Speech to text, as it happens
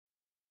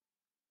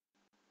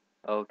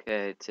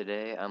Okay,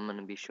 today I'm going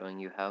to be showing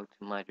you how to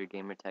mod your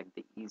gamertag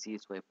the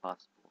easiest way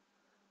possible.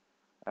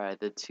 Alright,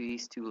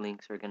 these two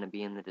links are going to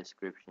be in the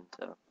description,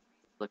 so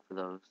look for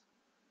those.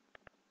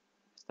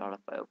 Start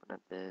off by opening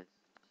up this.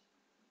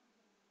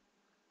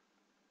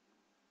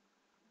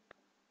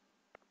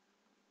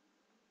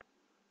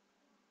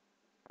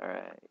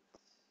 Alright.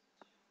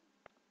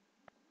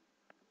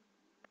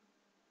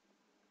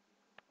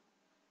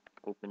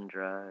 Open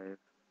Drive.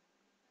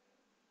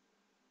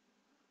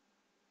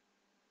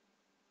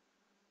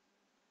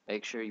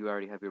 Make sure you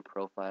already have your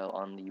profile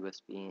on the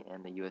USB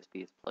and the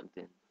USB is plugged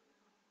in.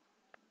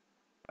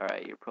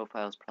 Alright, your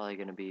profile is probably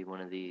going to be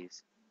one of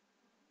these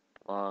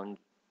long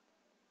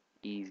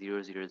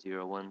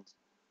E000 ones.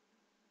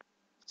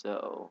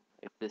 So,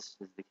 if this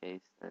is the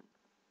case, then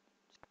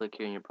just click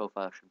here and your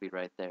profile should be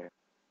right there.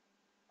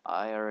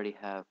 I already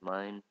have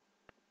mine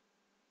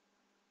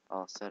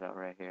all set up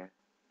right here.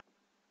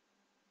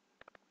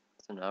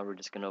 So now we're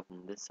just going to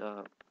open this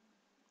up,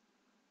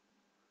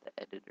 the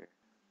editor.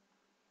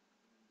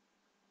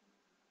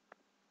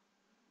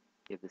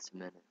 Give this a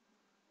minute.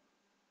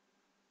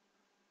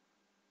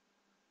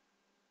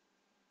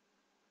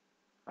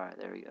 Alright,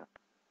 there we go.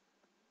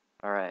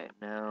 Alright,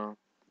 now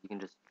you can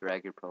just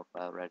drag your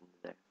profile right into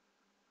there.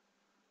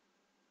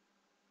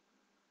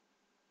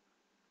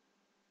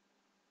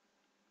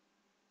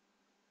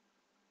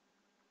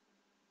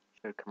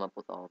 Should come up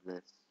with all of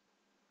this.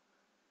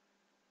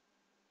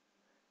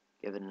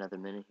 Give it another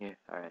minute here.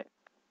 Alright.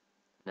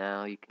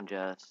 Now you can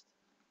just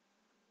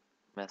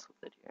mess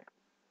with it here.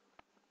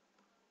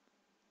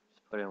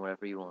 Just put in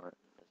whatever you want.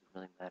 Doesn't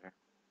really matter.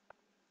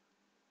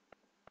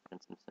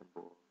 And some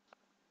symbols.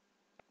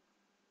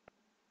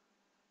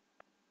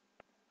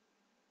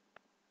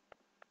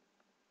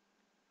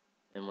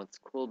 And what's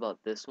cool about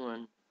this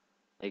one,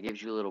 it gives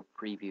you a little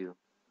preview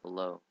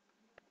below.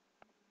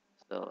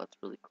 So that's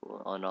really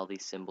cool. And all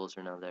these symbols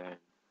are now there. And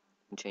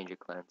you can change your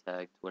clan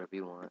tag to whatever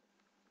you want.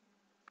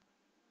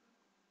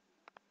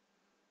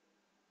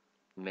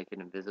 Make it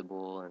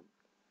invisible and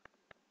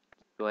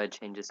go ahead,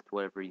 change this to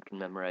whatever you can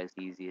memorize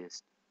the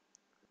easiest.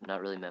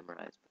 Not really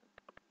memorize,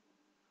 but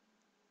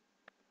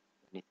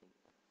anything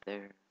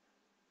there.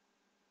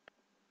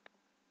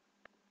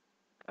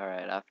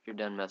 Alright, after you're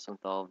done messing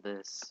with all of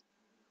this,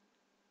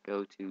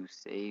 go to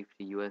Save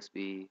to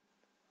USB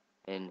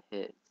and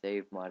hit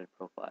Save Modded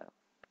Profile.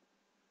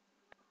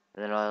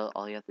 And then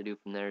all you have to do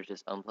from there is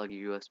just unplug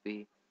your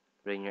USB,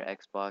 put it in your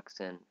Xbox,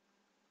 and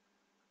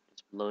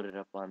just load it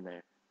up on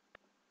there.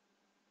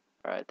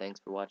 Alright, thanks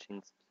for watching.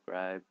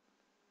 Subscribe,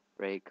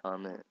 rate,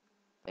 comment.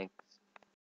 Thanks.